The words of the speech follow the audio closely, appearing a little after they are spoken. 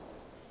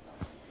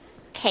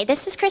Okay,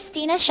 this is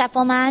Christina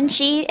Scheppelmann.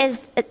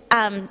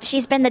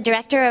 She's been the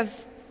director of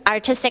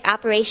artistic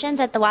operations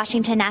at the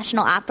Washington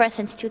National Opera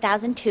since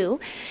 2002,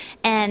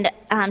 and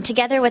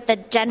together with the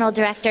general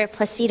director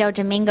Placido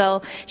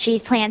Domingo, she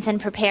plans and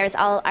prepares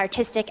all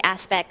artistic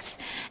aspects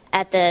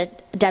at the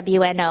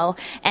WNO,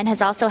 and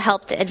has also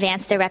helped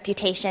advance their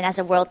reputation as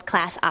a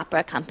world-class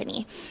opera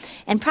company.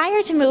 And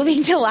prior to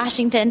moving to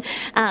Washington,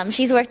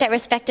 she's worked at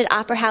respected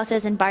opera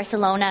houses in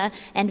Barcelona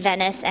and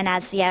Venice, and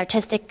as the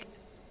artistic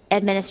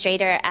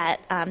administrator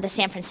at the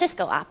San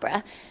Francisco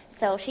Opera.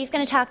 So she's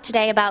going to talk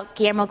today about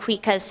Guillermo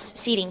Kuitca's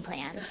seating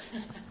plans.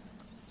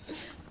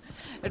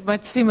 It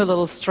might seem a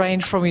little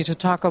strange for me to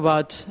talk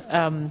about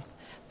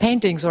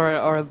paintings or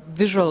a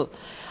visual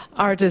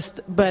artist,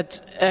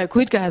 but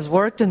Kuitca has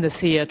worked in the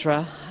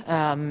theater,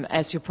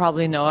 as you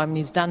probably know. I mean,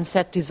 he's done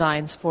set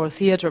designs for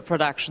theater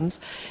productions,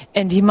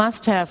 and he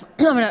must have,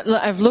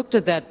 I've looked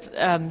at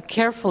that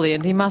carefully,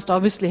 and he must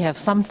obviously have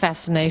some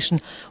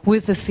fascination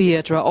with the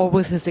theater or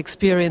with his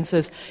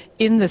experiences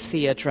in the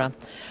theater.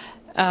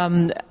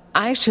 I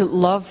actually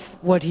love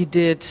what he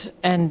did,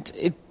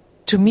 and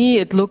to me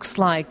it looks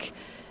like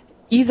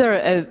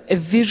either a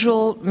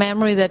visual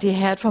memory that he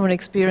had from an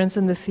experience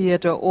in the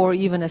theater or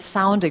even a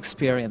sound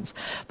experience.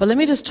 But let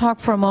me just talk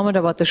for a moment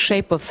about the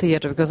shape of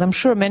theater, because I'm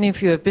sure many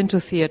of you have been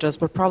to theaters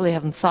but probably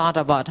haven't thought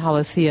about how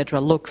a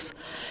theater looks.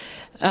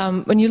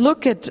 When you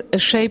look at a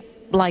shape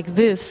like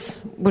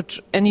this, which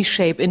any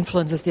shape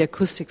influences the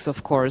acoustics,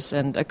 of course,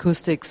 and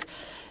acoustics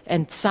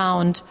and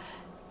sound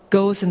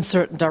goes in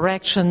certain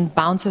direction,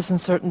 bounces in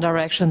certain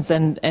directions,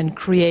 and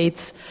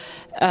creates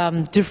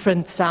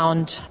different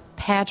sound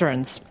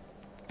patterns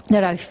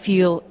that I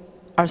feel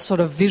are sort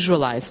of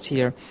visualized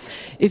here.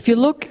 If you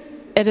look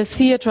at a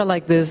theater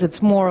like this,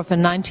 it's more of a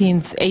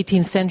 19th,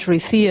 18th century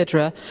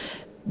theater.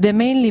 They're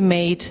mainly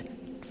made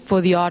for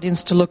the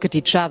audience to look at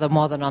each other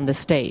more than on the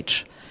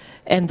stage.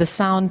 And the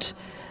sound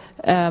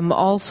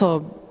also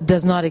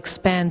does not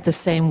expand the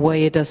same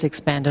way it does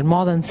expand in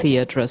modern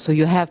theater. So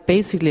you have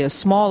basically a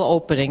small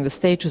opening, the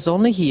stage is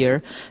only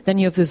here, then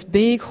you have this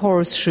big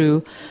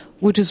horseshoe,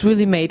 which is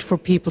really made for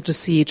people to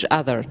see each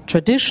other.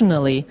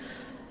 Traditionally,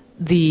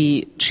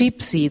 the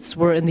cheap seats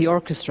were in the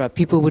orchestra.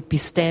 People would be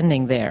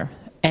standing there,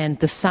 and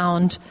the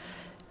sound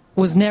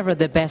was never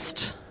the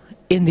best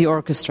in the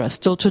orchestra.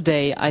 Still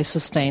today, I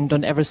sustain,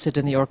 don't ever sit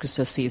in the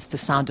orchestra seats. The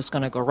sound is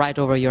going to go right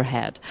over your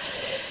head.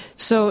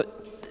 So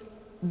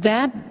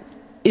that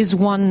is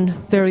one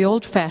very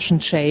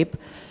old-fashioned shape.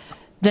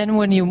 Then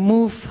when you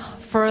move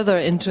further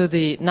into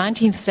the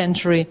 19th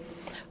century,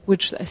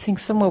 which I think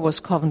somewhere was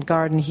Covent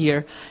Garden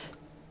here,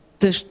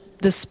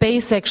 the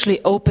space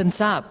actually opens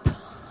up,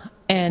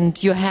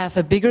 and you have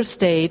a bigger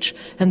stage,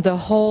 and the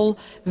whole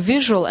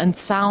visual and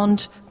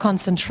sound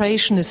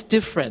concentration is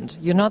different.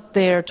 You're not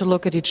there to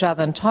look at each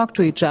other and talk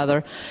to each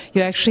other.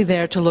 You're actually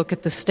there to look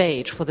at the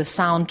stage, for the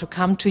sound to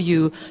come to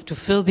you, to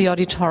fill the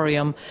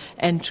auditorium,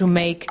 and to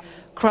make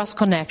cross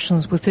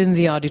connections within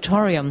the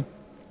auditorium.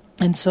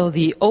 And so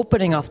the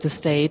opening of the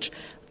stage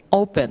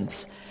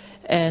opens.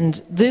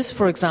 And this,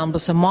 for example,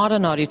 is a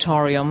modern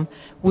auditorium,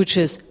 which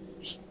is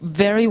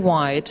very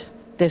wide.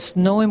 There's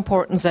no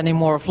importance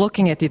anymore of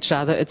looking at each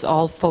other. It's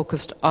all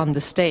focused on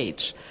the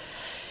stage.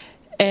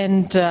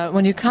 And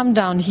when you come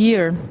down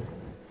here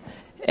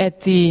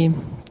at the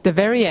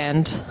very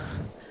end,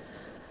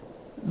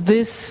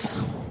 this,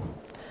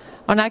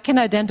 and I can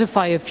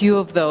identify a few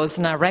of those,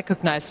 and I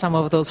recognize some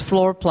of those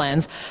floor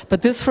plans,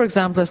 but this, for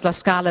example, is La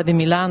Scala di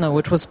Milano,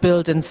 which was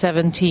built in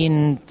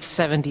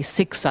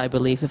 1776, I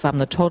believe, if I'm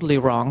not totally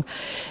wrong.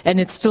 And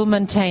it still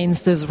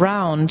maintains this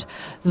round,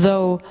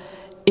 though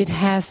it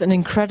has an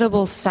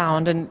incredible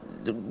sound, and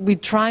we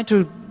try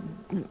to,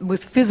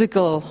 with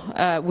physical,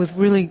 with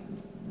really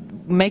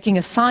making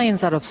a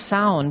science out of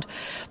sound.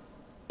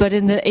 But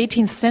in the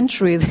 18th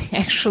century, they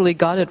actually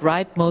got it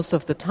right most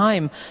of the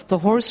time. The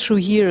horseshoe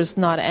here is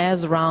not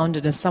as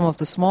rounded as some of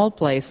the small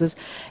places,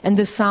 and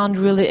the sound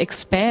really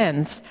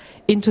expands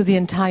into the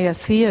entire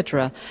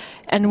theater.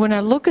 And when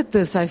I look at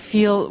this, I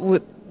feel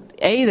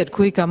that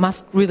Kuitca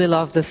must really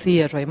love the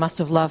theater. He must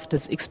have loved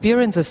his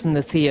experiences in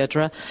the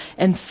theater,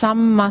 and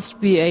some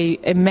must be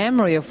a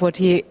memory of what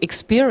he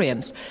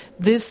experienced.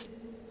 This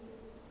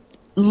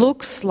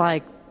looks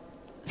like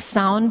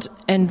sound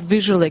and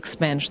visual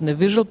expansion. The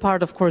visual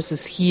part, of course,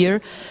 is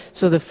here,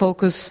 so the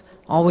focus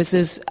always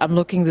is, I'm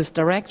looking this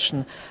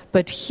direction.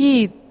 But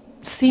he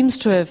seems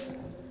to have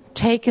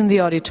taken the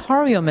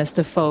auditorium as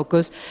the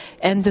focus,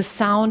 and the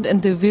sound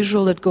and the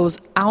visual that goes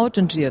out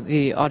into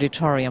the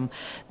auditorium.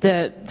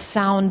 The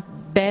sound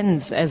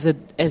bends as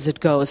it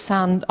goes.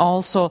 Sound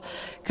also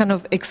kind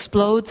of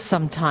explodes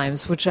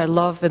sometimes, which I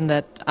love in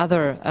that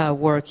other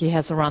work he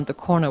has around the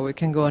corner. We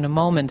can go in a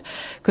moment,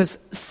 because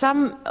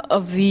some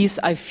of these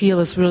I feel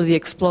is really the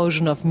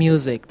explosion of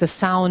music, the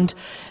sound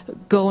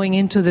going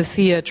into the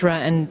theater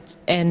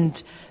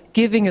and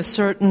giving a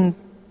certain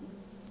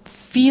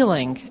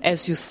feeling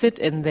as you sit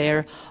in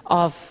there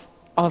of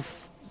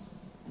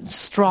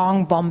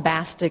strong,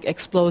 bombastic,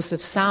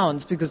 explosive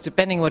sounds, because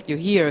depending what you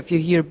hear, if you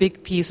hear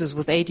big pieces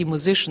with 80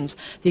 musicians,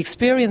 the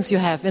experience you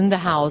have in the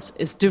house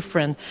is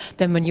different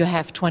than when you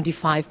have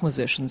 25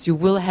 musicians. You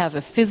will have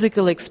a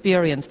physical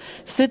experience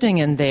sitting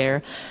in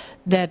there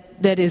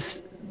that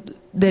is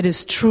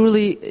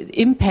truly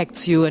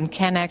impacts you and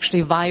can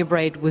actually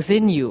vibrate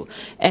within you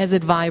as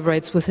it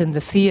vibrates within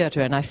the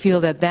theater. And I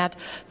feel that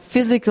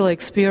physical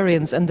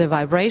experience and the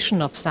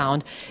vibration of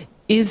sound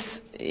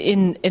is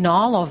in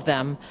all of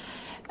them.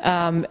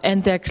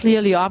 And they're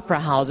clearly opera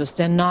houses.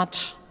 They're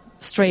not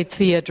straight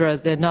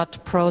theaters. They're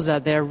not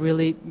prosa. They're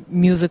really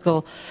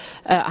musical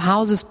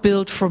houses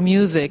built for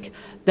music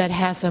that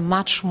has a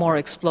much more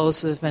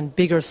explosive and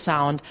bigger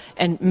sound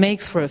and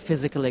makes for a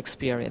physical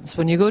experience.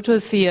 When you go to a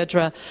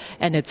theater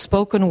and it's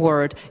spoken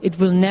word, it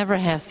will never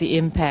have the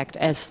impact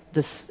as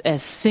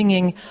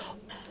singing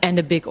and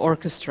a big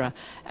orchestra.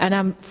 And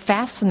I'm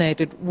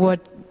fascinated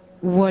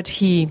what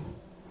he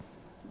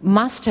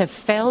must have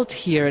felt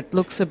here. It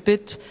looks a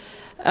bit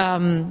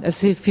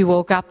as if he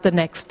woke up the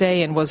next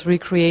day and was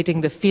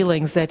recreating the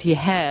feelings that he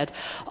had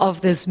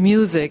of this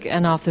music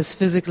and of this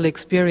physical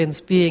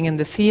experience being in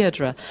the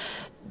theater.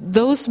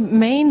 Those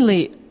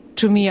mainly,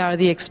 to me, are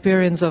the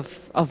experience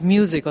of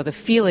music, or the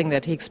feeling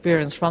that he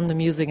experienced from the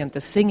music and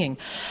the singing.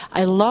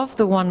 I love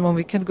the one when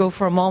we can go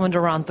for a moment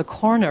around the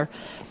corner.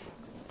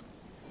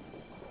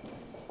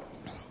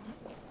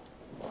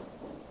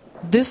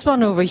 This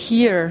one over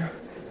here,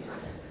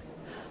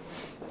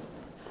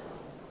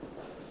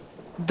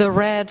 the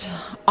red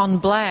on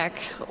black,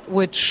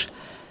 which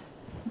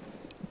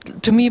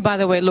to me, by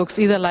the way, looks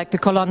either like the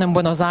Colón in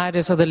Buenos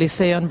Aires or the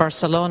Liceo in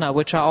Barcelona,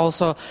 which are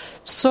also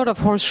sort of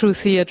horseshoe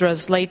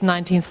theaters, late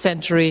 19th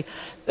century,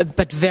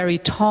 but very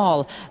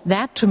tall.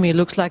 That, to me,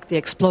 looks like the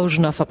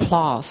explosion of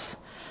applause.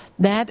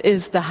 That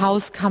is the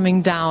house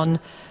coming down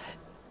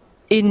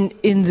in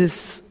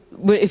this.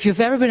 If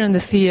you've ever been in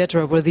the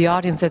theater where the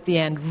audience at the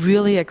end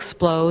really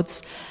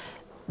explodes,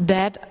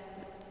 that,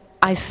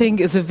 I think,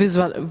 is a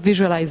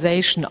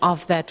visualization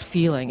of that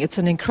feeling. It's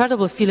an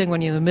incredible feeling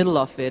when you're in the middle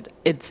of it.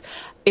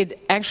 It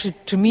actually,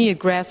 to me, it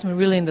grabs me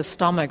really in the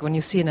stomach when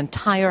you see an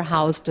entire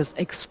house just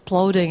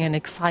exploding in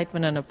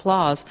excitement and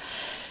applause.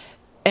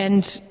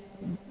 And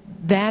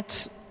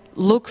that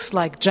looks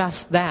like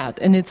just that.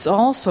 And it's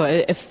also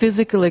a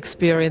physical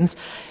experience.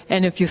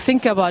 And if you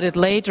think about it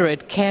later,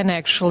 it can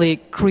actually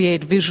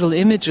create visual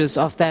images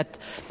of that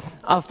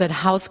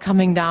house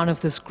coming down,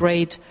 of this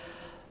great,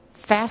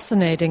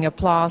 fascinating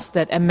applause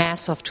that a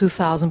mass of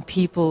 2,000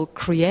 people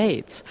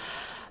creates.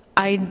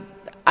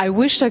 I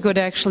wished I could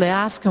actually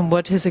ask him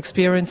what his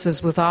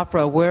experiences with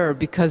opera were,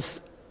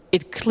 because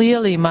it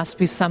clearly must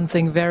be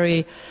something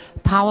very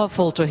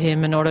powerful to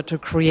him in order to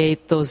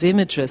create those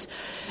images.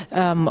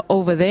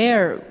 Over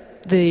there,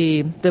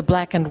 the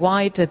black and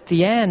white at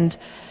the end,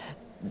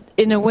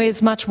 in a way,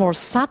 is much more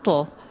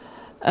subtle.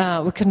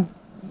 We can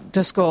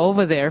just go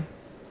over there.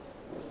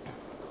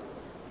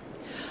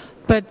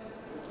 But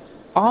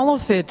all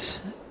of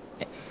it,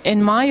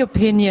 in my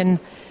opinion,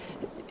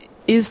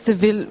 is the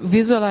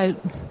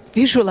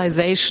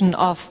visualization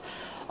of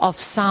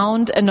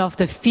sound and of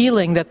the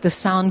feeling that the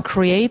sound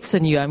creates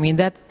in you. I mean,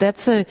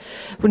 that's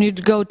when you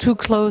go too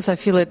close, I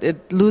feel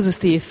it loses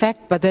the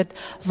effect, but that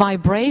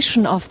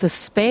vibration of the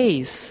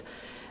space,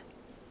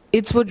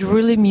 it's what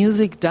really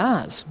music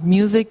does.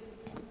 Music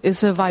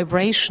is a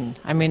vibration.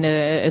 I mean,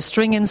 a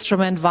string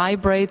instrument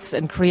vibrates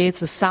and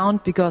creates a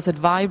sound because it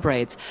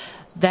vibrates.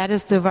 That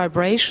is the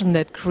vibration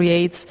that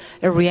creates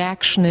a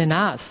reaction in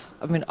us.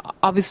 I mean,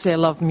 obviously I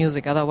love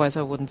music, otherwise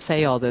I wouldn't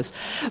say all this.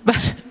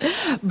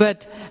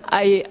 But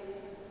I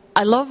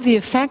love the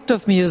effect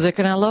of music,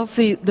 and I love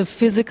the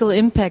physical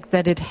impact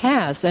that it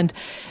has. And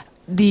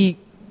to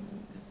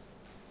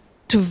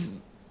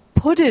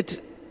put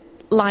it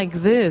like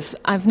this,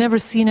 I've never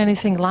seen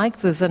anything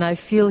like this, and I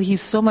feel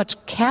he's so much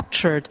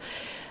captured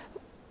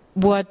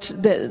what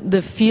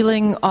the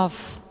feeling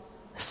of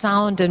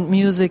sound and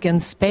music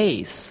and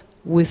space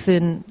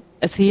within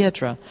a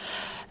theater.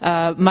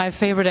 My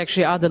favorite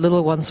actually are the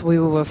little ones we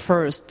were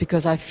first,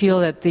 because I feel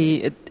that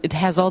it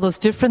has all those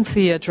different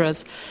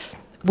theaters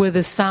where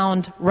the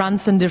sound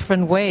runs in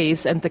different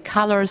ways, and the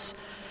colors.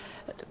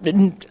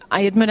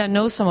 I admit I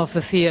know some of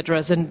the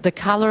theaters, and the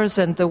colors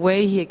and the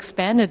way he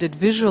expanded it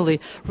visually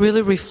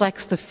really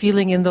reflects the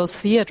feeling in those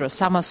theaters.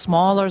 Some are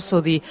smaller,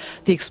 so the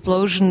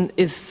explosion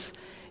is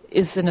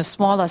in a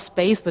smaller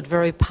space but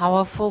very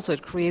powerful, so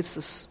it creates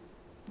this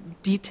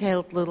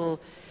detailed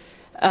little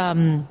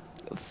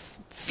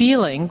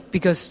feeling,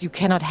 because you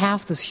cannot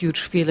have this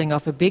huge feeling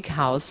of a big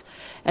house.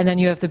 And then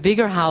you have the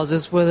bigger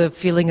houses where the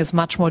feeling is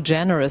much more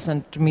generous.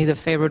 And to me, the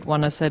favorite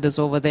one I said is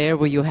over there,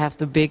 where you have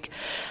the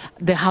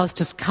house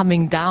just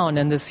coming down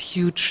in this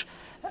huge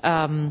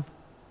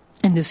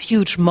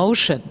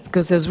motion,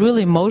 because there's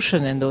really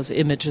motion in those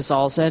images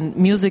also. And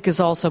music is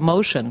also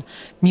motion.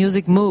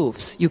 Music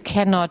moves. You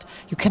cannot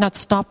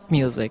stop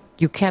music.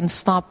 You can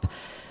stop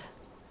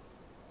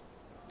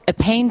a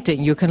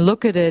painting, you can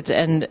look at it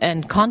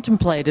and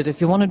contemplate it. If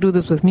you want to do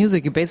this with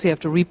music, you basically have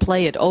to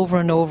replay it over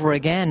and over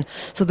again.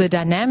 So the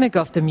dynamic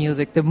of the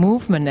music, the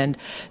movement, and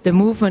the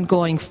movement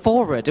going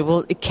forward,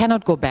 it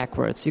cannot go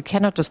backwards. You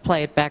cannot just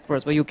play it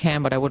backwards. Well, you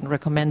can, but I wouldn't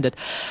recommend it.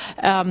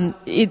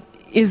 It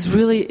is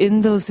really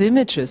in those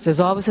images. There's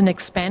always an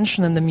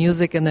expansion in the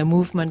music and the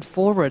movement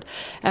forward.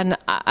 And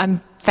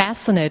I'm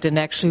fascinated in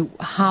actually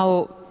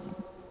how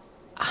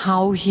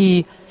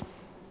he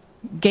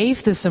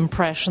gave this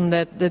impression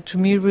that to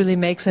me really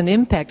makes an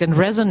impact and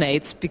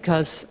resonates,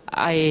 because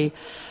I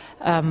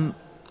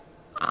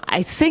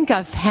think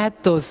I've had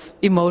those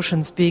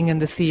emotions being in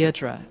the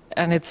theater,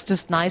 and it's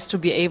just nice to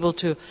be able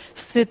to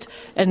sit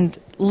and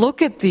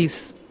look at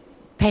these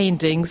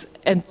paintings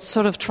and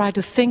sort of try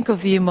to think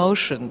of the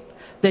emotion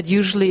that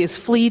usually is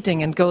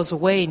fleeting and goes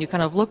away, and you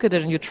kind of look at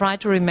it and you try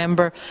to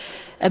remember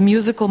a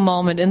musical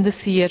moment in the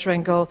theater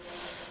and go,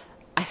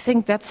 I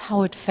think that's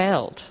how it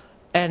felt.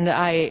 And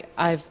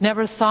I've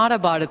never thought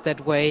about it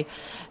that way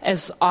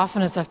as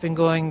often as I've been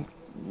going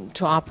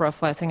to opera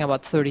for, I think,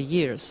 about 30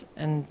 years.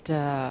 And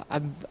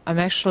I'm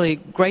actually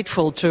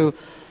grateful to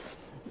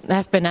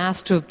have been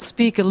asked to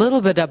speak a little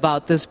bit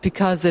about this,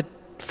 because it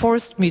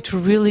forced me to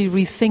really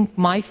rethink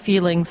my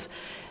feelings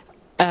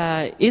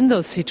in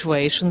those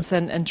situations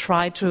and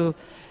try to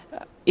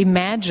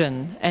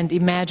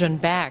imagine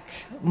back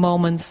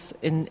moments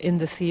in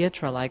the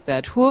theater like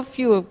that. Who of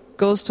you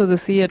goes to the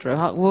theater?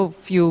 Who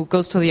of you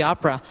goes to the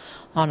opera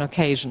on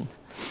occasion?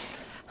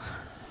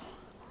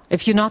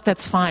 If you're not,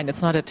 that's fine.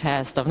 It's not a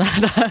test. I'm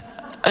not.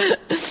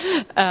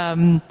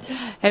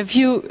 Have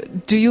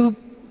you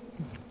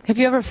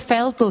ever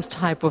felt those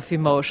type of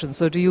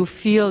emotions, or do you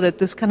feel that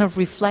this kind of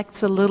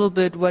reflects a little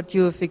bit what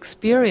you have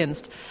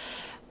experienced?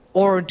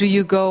 Or do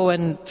you go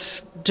and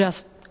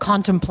just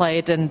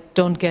contemplate and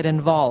don't get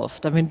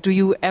involved? I mean, do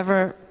you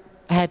ever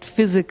had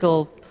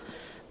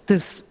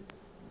this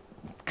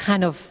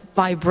kind of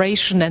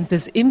vibration and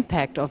this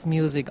impact of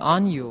music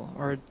on you?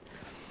 Or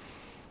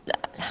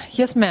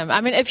yes, ma'am.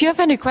 I mean, if you have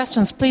any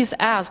questions, please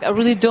ask.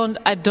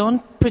 I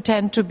don't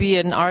pretend to be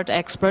an art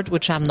expert,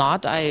 which I'm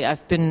not.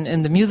 I've been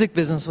in the music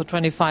business for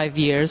 25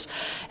 years,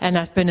 and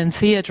I've been in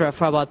theater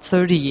for about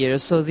 30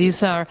 years. So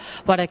these are,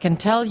 what I can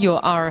tell you,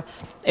 are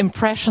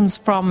impressions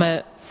from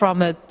a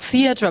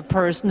theater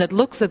person that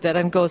looks at that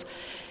and goes,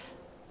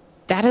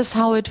 that is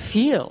how it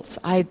feels.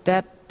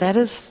 That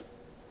is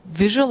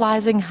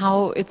visualizing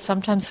how it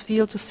sometimes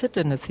feels to sit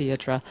in a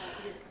theater.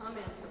 Your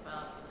comments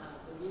about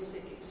the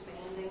music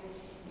expanding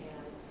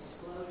and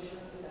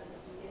explosions,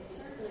 it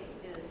certainly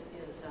is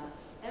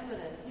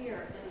evident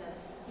here in that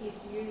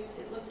he's used,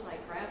 it looks like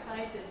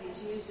graphite that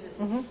he's used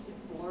as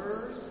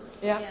blurs.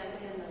 Yeah.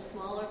 And in the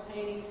smaller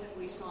paintings that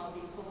we saw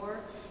before,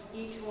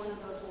 each one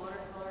of those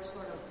watercolors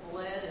sort of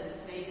bled and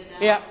faded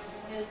out. Yeah.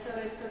 And so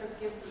it sort of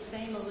gives the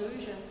same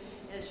illusion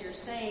as you're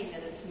saying,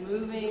 that it's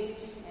moving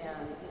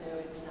and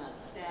it's not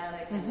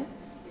static and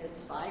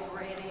it's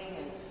vibrating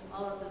and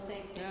all of the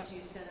same things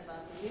you said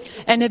about the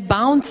music. And it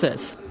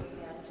bounces.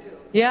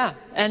 Yeah,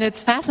 and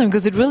it's fascinating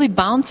because it really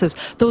bounces.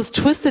 Those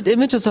twisted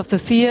images of the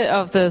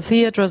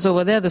theaters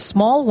over there, the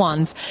small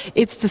ones,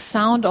 it's the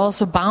sound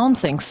also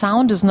bouncing.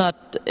 Sound is not,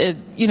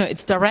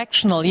 it's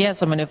directional.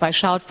 Yes, I mean, if I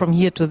shout from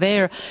here to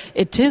there,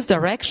 it is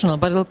directional,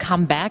 but it'll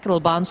come back, it'll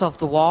bounce off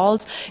the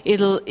walls.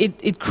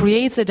 It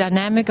creates a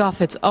dynamic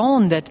of its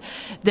own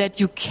that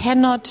you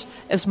cannot,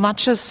 as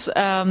much as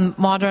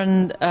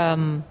modern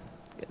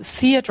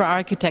theater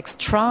architects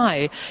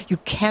try, you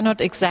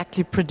cannot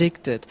exactly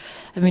predict it.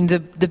 I mean,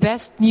 the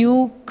best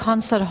new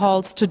concert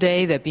halls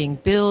today, they're being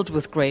built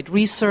with great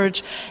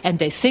research, and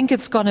they think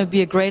it's going to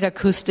be a great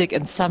acoustic,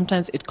 and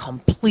sometimes it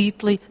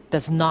completely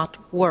does not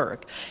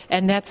work.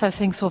 And that's, I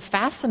think, so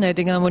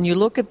fascinating. And when you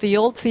look at the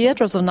old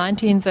theaters of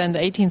 19th and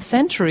 18th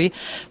century,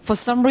 for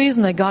some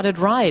reason they got it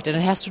right. And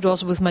it has to do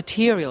also with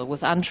material,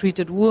 with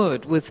untreated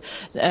wood, with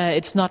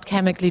it's not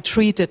chemically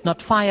treated,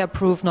 not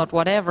fireproof, not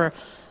whatever.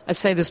 I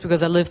say this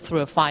because I lived through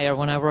a fire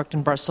when I worked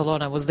in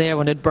Barcelona. I was there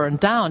when it burned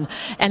down.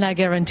 And I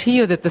guarantee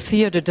you that the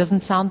theater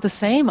doesn't sound the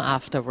same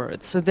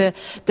afterwards. So the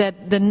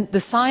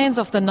science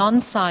of the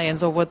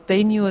non-science, or what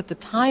they knew at the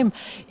time,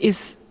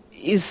 is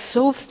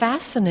so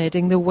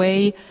fascinating, the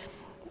way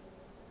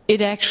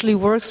it actually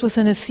works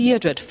within a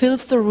theater. It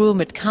fills the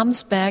room, it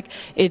comes back,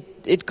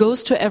 it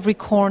goes to every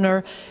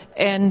corner.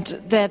 And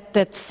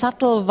that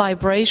subtle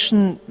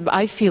vibration,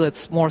 I feel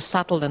it's more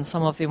subtle than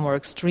some of the more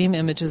extreme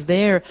images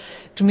there,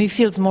 to me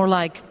feels more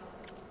like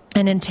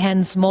an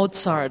intense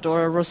Mozart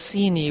or a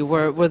Rossini,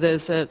 where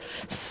there's a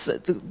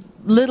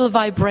little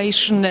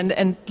vibration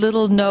and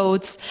little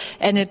notes,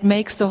 and it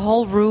makes the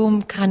whole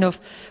room kind of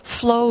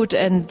float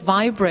and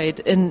vibrate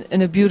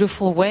in a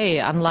beautiful way,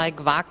 unlike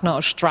Wagner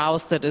or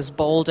Strauss, that is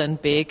bold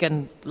and big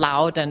and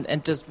loud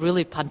and just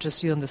really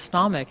punches you in the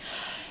stomach.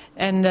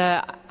 And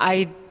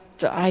I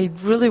I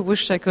really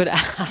wish I could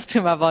ask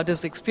him about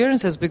his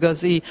experiences,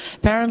 because he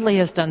apparently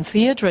has done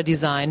theatre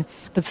design,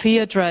 but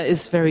theatre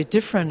is very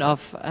different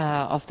of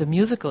the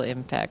musical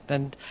impact,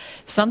 and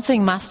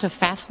something must have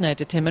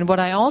fascinated him. And what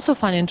I also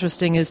find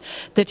interesting is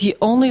that he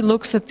only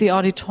looks at the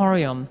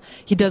auditorium.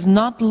 He does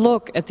not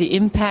look at the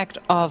impact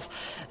of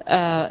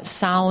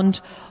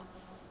sound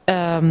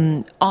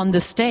on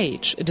the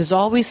stage. It is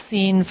always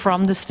seen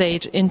from the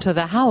stage into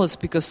the house,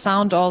 because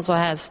sound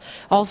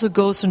also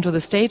goes into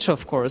the stage,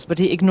 of course, but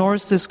he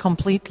ignores this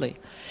completely.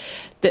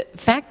 The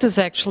fact is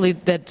actually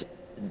that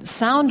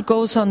sound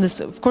goes on this.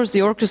 Of course,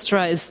 the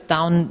orchestra is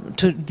down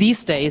to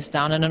these days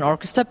down in an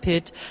orchestra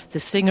pit. The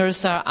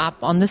singers are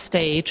up on the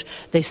stage.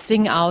 They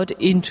sing out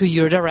into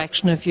your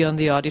direction if you're in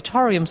the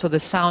auditorium. So the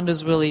sound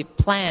is really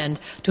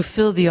planned to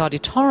fill the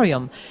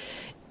auditorium.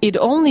 It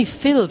only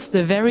fills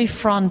the very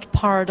front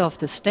part of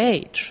the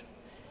stage.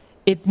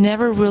 It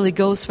never really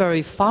goes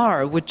very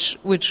far, which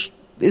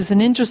is an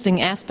interesting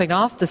aspect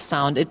of the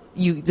sound.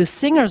 The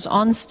singers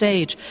on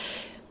stage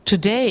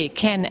today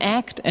can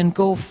act and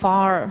go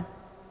far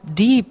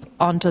deep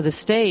onto the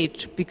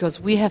stage,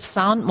 because we have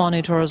sound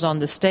monitors on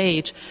the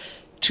stage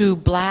to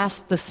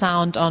blast the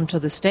sound onto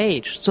the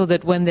stage, so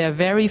that when they're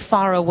very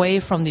far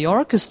away from the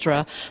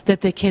orchestra,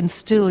 that they can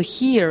still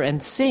hear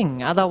and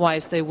sing.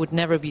 Otherwise, they would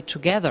never be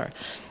together,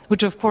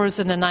 which, of course,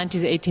 in the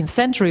 19th, 18th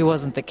century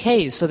wasn't the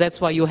case. So that's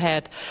why you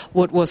had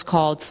what was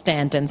called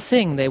stand and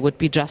sing. They would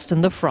be just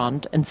in the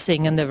front and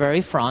sing in the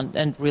very front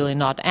and really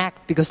not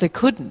act, because they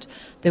couldn't.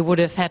 They would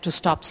have had to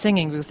stop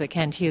singing because they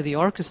can't hear the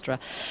orchestra.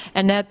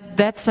 And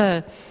that's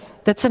an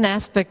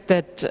aspect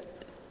that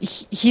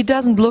he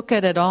doesn't look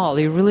at all.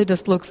 He really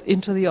just looks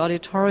into the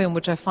auditorium,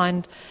 which I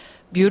find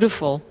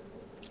beautiful.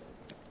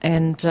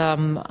 And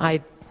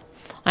I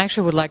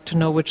actually would like to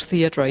know which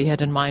theatre he had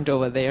in mind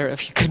over there.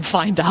 If you can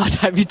find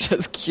out, I'd be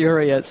just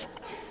curious.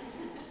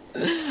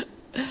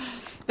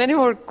 Any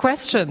more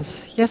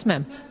questions? Yes,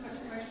 ma'am. Not so much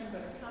a question,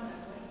 but a comment.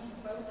 When he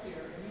spoke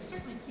here, and you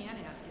certainly can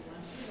ask him,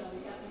 I'm sure he'll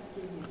be happy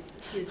to give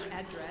you his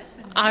address.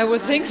 I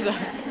would think so.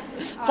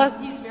 Plus,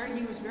 he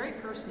was very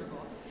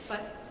personable,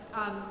 but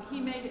he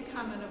made a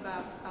comment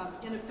about,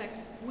 in effect,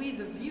 we,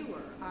 the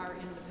viewer, are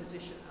in the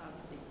position of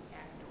the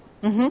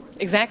actor.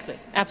 Mm-hmm. Exactly.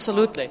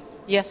 Absolutely.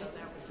 Yes. So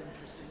that was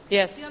interesting.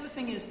 Yes. The other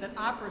thing is that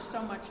opera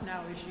so much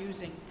now is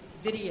using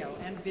video,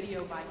 and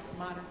video by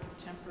modern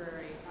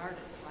contemporary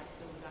artists like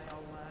Bill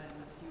Viola and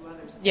a few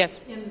others.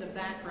 Yes. In the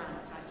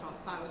backgrounds, I saw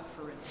Faust,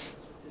 for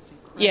instance, with this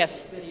incredible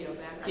Yes. video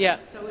background. Yeah.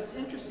 So it's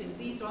interesting.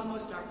 These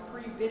almost are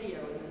pre-video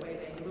in the way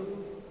they move,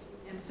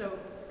 and so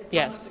it's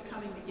Yes. almost a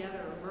coming together,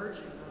 a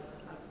merging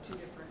of two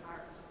different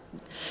arts.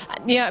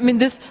 Yeah,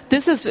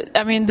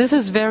 this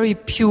is very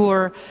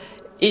pure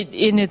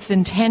in its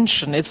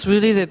intention. It's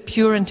really the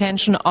pure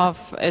intention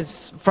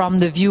from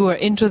the viewer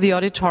into the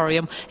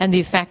auditorium and the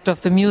effect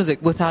of the music,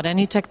 without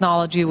any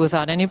technology,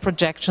 without any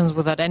projections,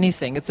 without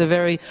anything. It's a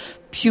very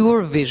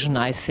pure vision,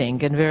 I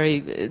think,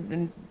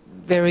 and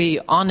very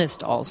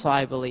honest also,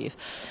 I believe.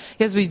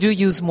 Yes, we do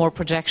use more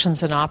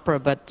projections in opera,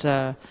 but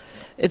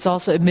it's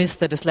also a myth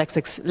that is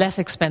less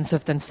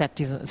expensive than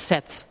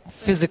sets,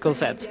 physical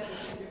sets.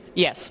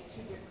 Yes.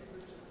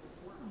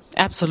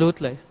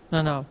 Absolutely.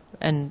 No.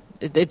 And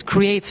it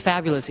creates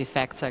fabulous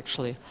effects,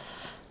 actually.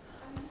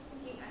 I'm just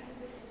thinking, I think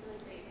this is really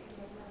great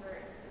because I've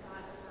never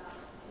thought about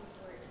his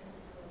work in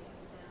this way of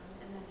sound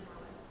and then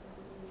how it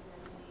physically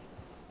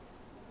resonates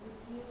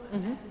with you.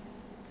 Mm-hmm.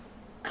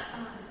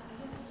 And I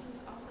guess he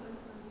was also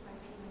influenced by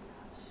Tina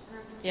Couch. And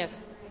I'm just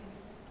Yes. wondering,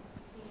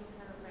 seeing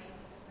her write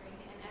the spring,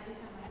 and every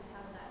time I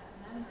tell that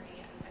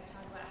memory, I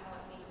talk about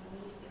how it made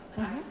me feel,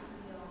 that I could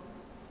feel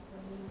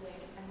the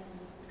music and then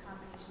the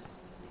combination of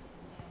music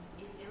and dance.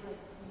 It like really was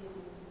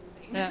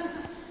moving. Yeah.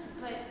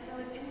 But so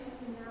it's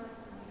interesting now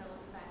for me to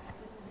look back at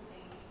this and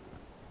think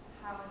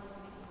how he's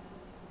making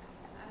those things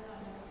happen. I don't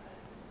know, but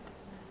it's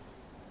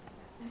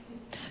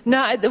fascinating.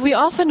 No, we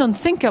often don't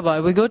think about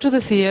it. We go to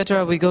the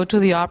theater, we go to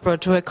the opera,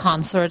 to a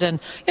concert, and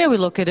we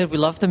look at it. We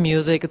love the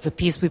music. It's a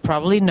piece we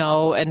probably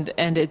know, and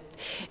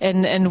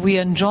we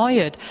enjoy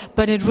it.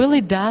 But it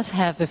really does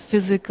have a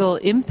physical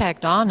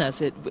impact on us.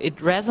 It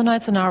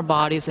resonates in our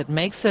bodies. It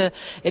makes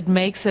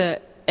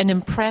an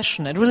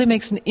impression. It really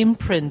makes an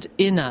imprint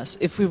in us.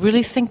 If we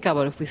really think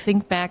about it, if we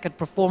think back at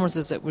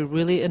performances that we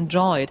really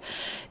enjoyed,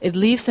 it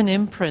leaves an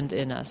imprint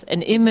in us,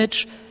 an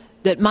image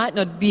that might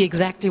not be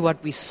exactly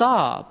what we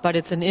saw, but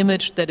it's an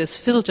image that is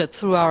filtered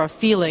through our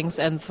feelings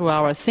and through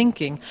our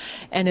thinking,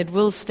 and it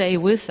will stay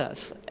with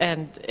us.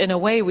 And in a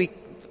way, we,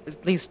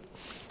 at least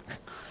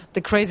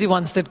the crazy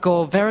ones that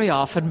go very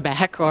often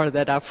back or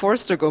that are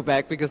forced to go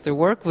back because they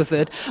work with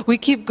it, we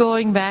keep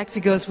going back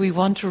because we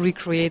want to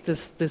recreate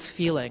this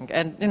feeling.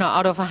 And,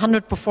 out of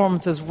 100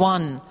 performances,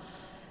 one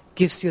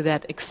gives you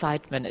that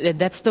excitement. And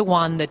that's the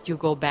one that you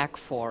go back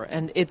for.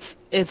 And it's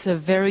a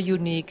very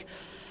unique,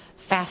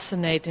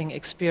 fascinating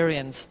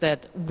experience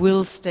that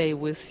will stay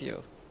with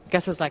you. I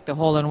guess it's like the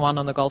hole-in-one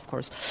on the golf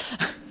course.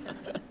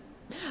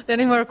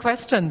 Any more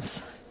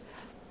questions?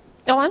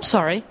 Oh, I'm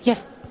sorry.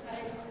 Yes.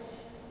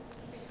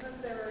 Because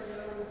there are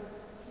no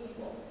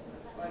people in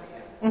the audience,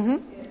 Mm-hmm.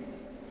 And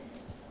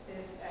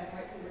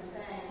what you were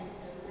saying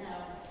just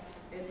now,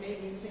 it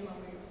made me think when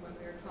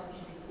we were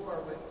talking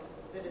before, was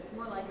that it's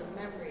more like a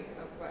memory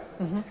of what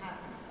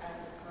happened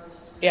as opposed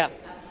to the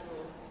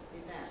actual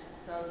event.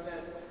 So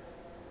that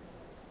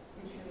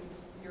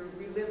you're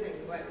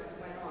reliving what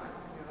went on,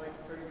 like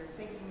sort of you're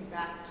thinking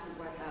back to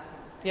what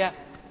happened. Yeah.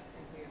 And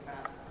thinking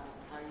about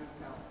how you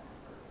felt,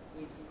 or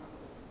he's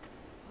probably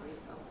how you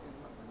felt and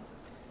what went on.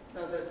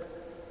 So that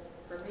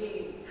for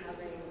me,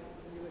 having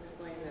you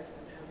explain this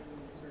and having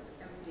these sort of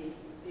empty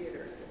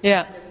theaters, it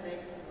kind of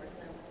makes more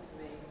sense to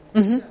me,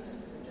 not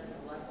just at a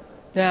general level,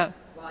 but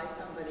why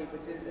somebody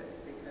would do this,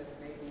 because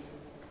maybe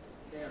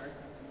they are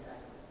thinking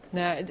that.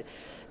 Yeah.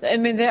 I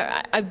mean,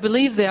 I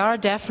believe there are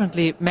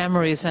definitely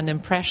memories and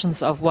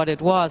impressions of what it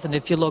was, and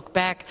if you look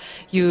back,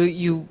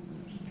 you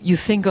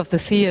think of the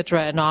theater,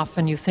 and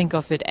often you think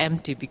of it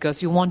empty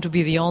because you want to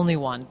be the only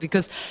one.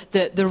 Because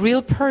the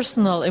real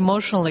personal,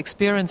 emotional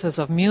experiences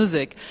of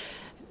music,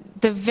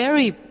 they're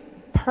very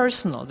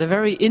personal, they're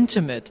very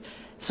intimate.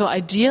 So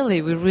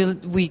ideally,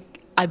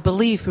 I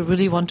believe we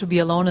really want to be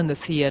alone in the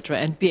theater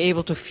and be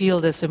able to feel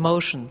this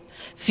emotion.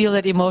 Feel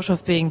that emotion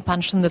of being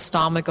punched in the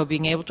stomach or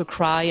being able to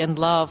cry and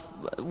love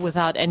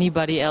without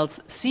anybody else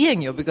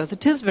seeing you, because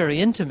it is very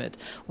intimate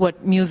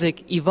what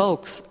music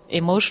evokes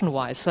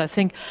emotion-wise. So I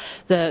think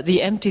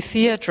the empty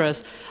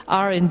theaters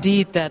are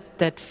indeed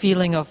that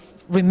feeling of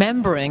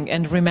remembering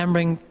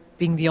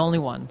being the only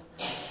one,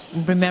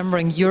 and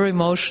remembering your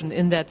emotion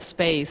in that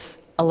space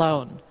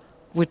alone,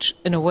 which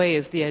in a way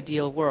is the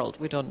ideal world.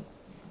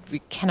 We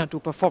cannot do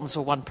performance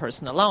for one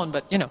person alone,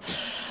 but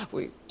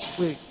we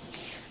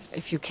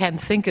if you can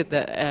think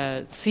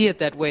see it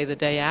that way the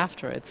day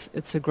after,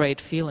 it's a great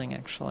feeling,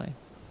 actually.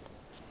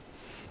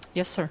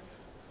 Yes, sir.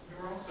 You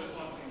were also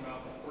talking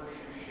about the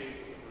horseshoe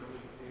shape of early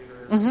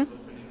theater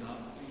opening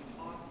up. Can you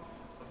talk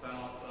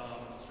about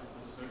sort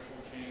of the social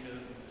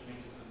changes and the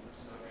changes in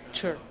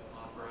perception of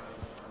opera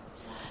as an art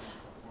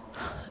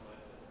performance?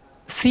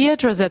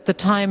 Theaters at the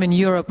time in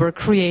Europe were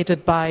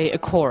created by a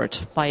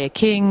court, by a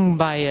king,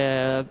 by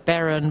a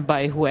baron,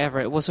 by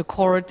whoever. It was a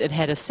court. It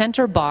had a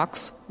center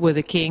box where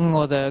the king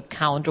or the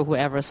count or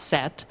whoever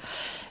sat,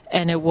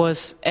 and it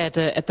was at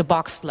the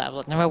box level.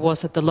 It never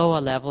was at the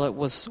lower level. It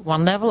was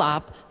one level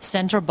up,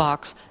 center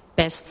box,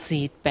 best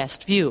seat,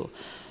 best view.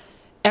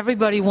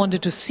 Everybody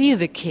wanted to see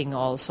the king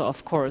also,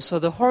 of course. So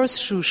the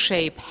horseshoe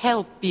shape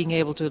helped being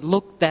able to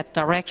look that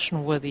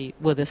direction where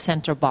the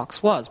center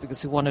box was,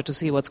 because you wanted to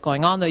see what's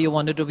going on there. You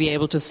wanted to be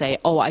able to say,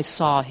 oh, I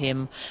saw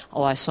him,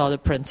 oh, I saw the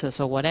princess,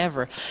 or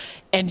whatever.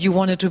 And you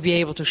wanted to be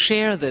able to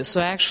share this.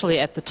 So actually,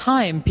 at the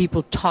time,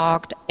 people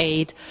talked,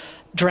 ate,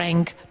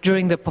 drank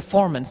during the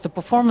performance. The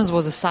performance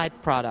was a side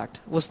product.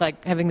 It was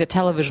like having the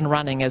television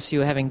running as you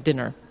were having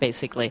dinner,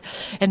 basically.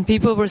 And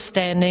people were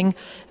standing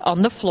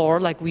on the floor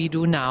like we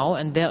do now,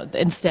 and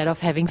instead of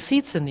having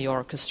seats in the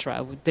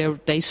orchestra,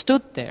 they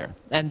stood there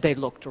and they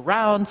looked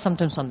around,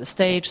 sometimes on the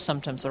stage,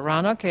 sometimes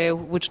around, okay,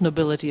 which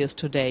nobility is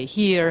today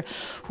here,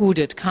 who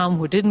did come,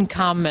 who didn't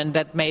come, and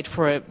that made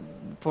for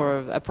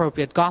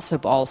appropriate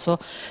gossip also.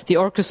 The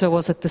orchestra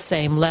was at the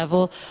same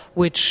level,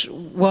 which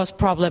was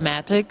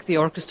problematic. The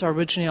orchestra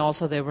originally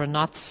also, they were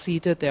not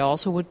seated, they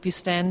also would be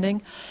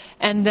standing.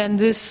 And then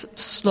this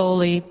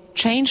slowly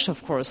changed,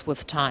 of course,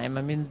 with time.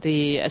 I mean,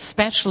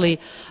 especially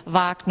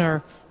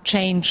Wagner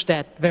changed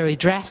that very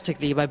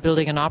drastically by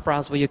building an opera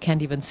house where you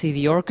can't even see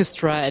the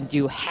orchestra and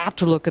you had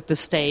to look at the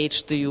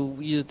stage.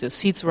 The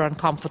seats were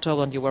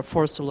uncomfortable and you were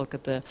forced to look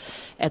at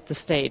the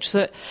stage.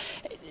 So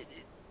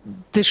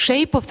the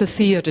shape of the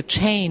theater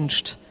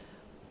changed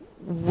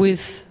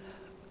with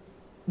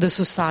the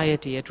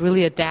society. It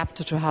really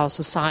adapted to how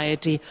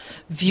society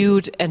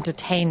viewed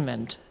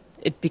entertainment.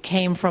 It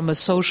became from a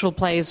social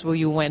place where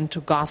you went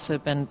to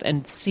gossip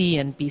and see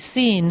and be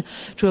seen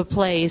to a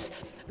place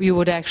where you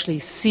would actually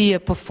see a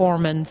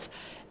performance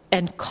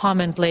and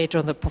comment later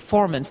on the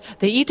performance.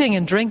 The eating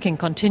and drinking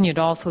continued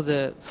all through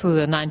the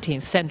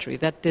 19th century.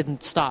 That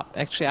didn't stop.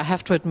 Actually, I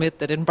have to admit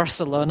that in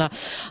Barcelona,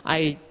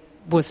 I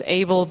was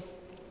able...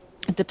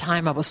 At the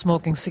time I was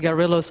smoking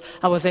cigarillos,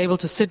 I was able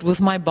to sit with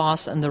my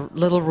boss in the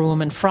little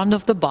room in front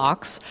of the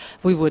box.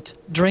 We would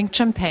drink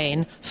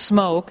champagne,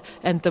 smoke,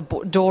 and the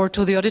door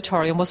to the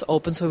auditorium was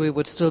open so we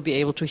would still be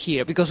able to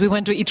hear. Because we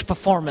went to each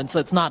performance,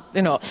 so it's not,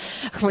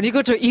 when you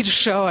go to each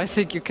show, I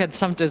think you can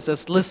sometimes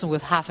just listen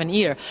with half an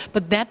ear.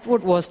 But that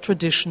what was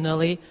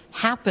traditionally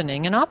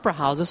happening in opera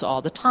houses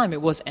all the time.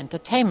 It was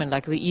entertainment,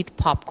 like we eat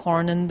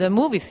popcorn in the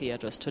movie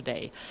theaters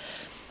today.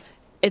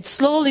 It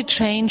slowly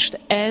changed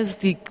as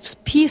the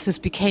pieces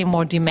became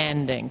more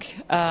demanding.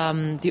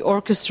 The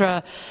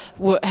orchestra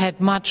had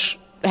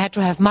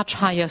to have much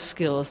higher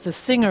skills. The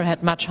singer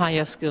had much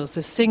higher skills.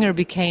 The singer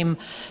became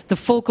the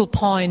focal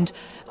point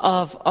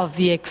of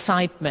the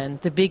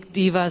excitement. The big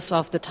divas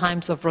of the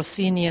times of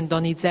Rossini and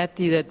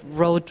Donizetti that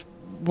wrote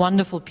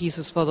wonderful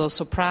pieces for those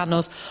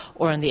sopranos,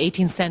 or in the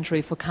 18th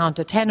century for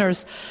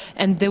countertenors.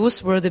 And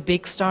those were the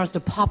big stars, the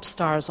pop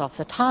stars of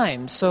the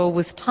time. So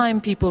with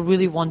time, people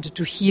really wanted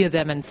to hear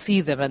them and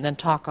see them and then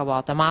talk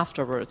about them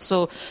afterwards.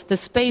 So the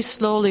space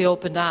slowly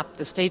opened up.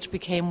 The stage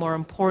became more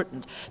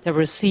important. There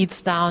were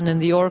seats down in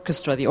the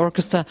orchestra. The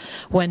orchestra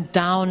went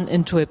down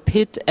into a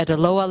pit at a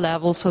lower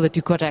level so that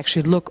you could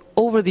actually look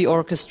over the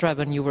orchestra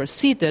when you were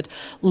seated,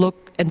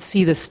 look and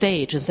see the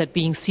stage instead of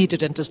being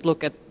seated and just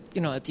look at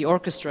the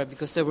orchestra,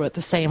 because they were at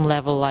the same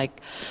level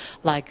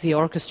like the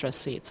orchestra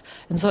seats.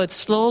 And so it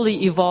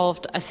slowly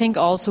evolved, I think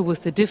also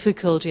with the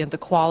difficulty and the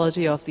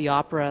quality of the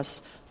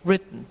operas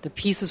written. The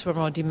pieces were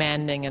more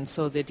demanding, and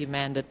so they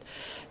demanded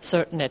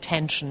certain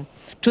attention,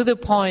 to the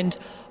point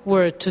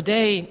where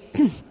today,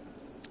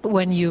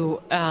 when you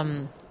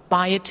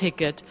buy a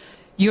ticket,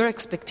 your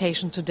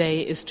expectation today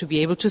is to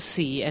be able to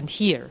see and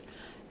hear.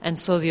 And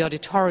so the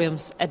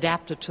auditoriums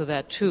adapted to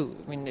that too.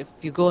 I mean, if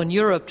you go in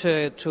Europe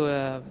to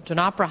an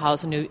opera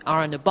house and you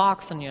are in a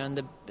box and you're in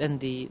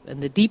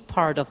the deep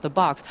part of the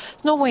box,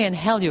 there's no way in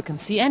hell you can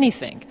see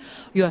anything.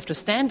 You have to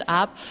stand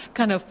up,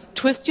 kind of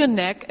twist your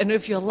neck, and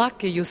if you're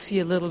lucky, you see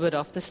a little bit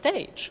of the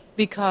stage,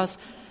 because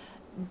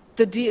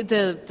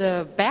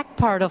the back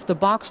part of the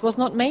box was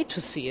not made to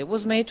see. It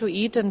was made to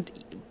eat and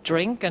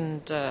drink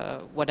and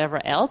whatever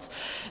else,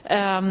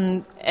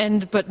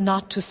 but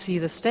not to see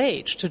the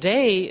stage.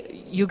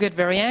 Today, you get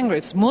very angry.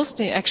 It's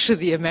mostly actually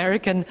the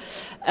American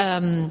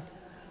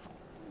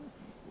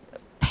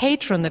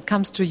patron that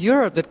comes to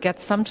Europe that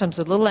gets sometimes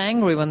a little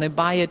angry when they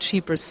buy a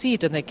cheaper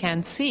seat and they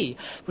can't see.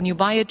 When you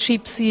buy a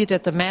cheap seat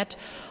at the Met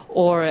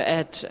or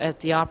at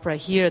the opera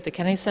here at the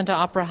Kennedy Center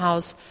Opera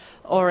House,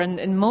 or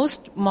in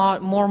most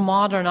more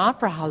modern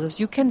opera houses,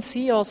 you can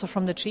see also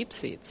from the cheap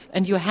seats,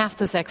 and you have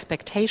this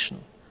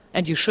expectation.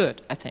 And you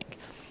should, I think.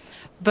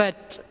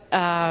 But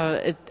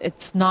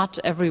it's not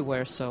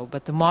everywhere so.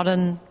 But the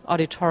modern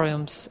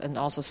auditoriums and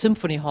also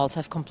symphony halls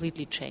have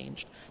completely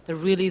changed. They're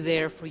really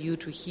there for you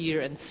to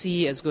hear and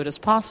see as good as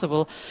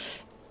possible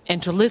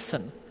and to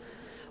listen.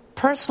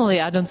 Personally,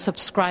 I don't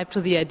subscribe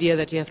to the idea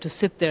that you have to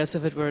sit there as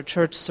if it were a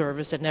church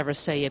service and never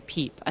say a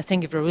peep. I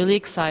think if you're really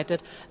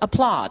excited,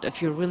 applaud.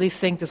 If you really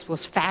think this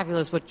was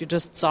fabulous, what you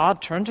just saw,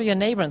 turn to your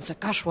neighbor and say,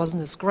 gosh, wasn't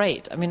this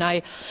great? I mean,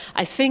 I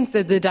think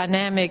that the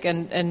dynamic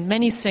and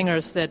many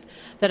singers that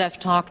I've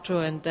talked to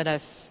and that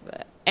I've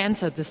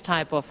answered this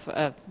type of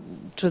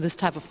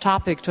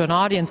topic to an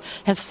audience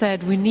have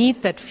said we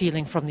need that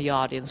feeling from the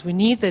audience. We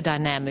need the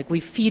dynamic. We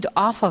feed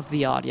off of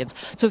the audience.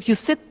 So if you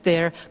sit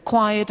there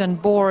quiet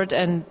and bored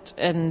and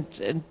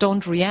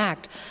don't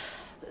react,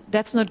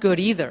 that's not good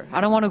either. I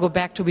don't want to go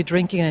back to be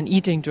drinking and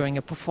eating during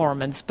a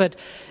performance, but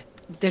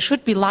there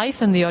should be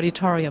life in the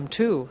auditorium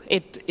too.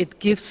 It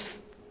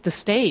gives the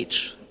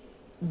stage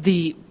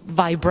the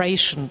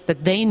vibration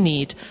that they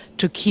need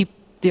to keep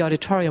the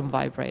auditorium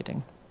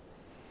vibrating.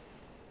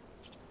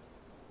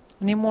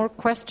 Any more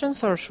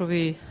questions, or should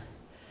we?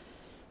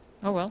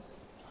 Oh, well.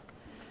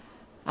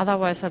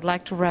 Otherwise, I'd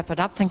like to wrap it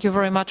up. Thank you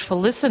very much for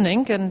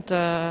listening, and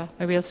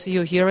maybe I'll see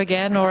you here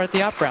again or at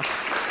the opera.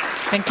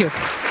 Thank you.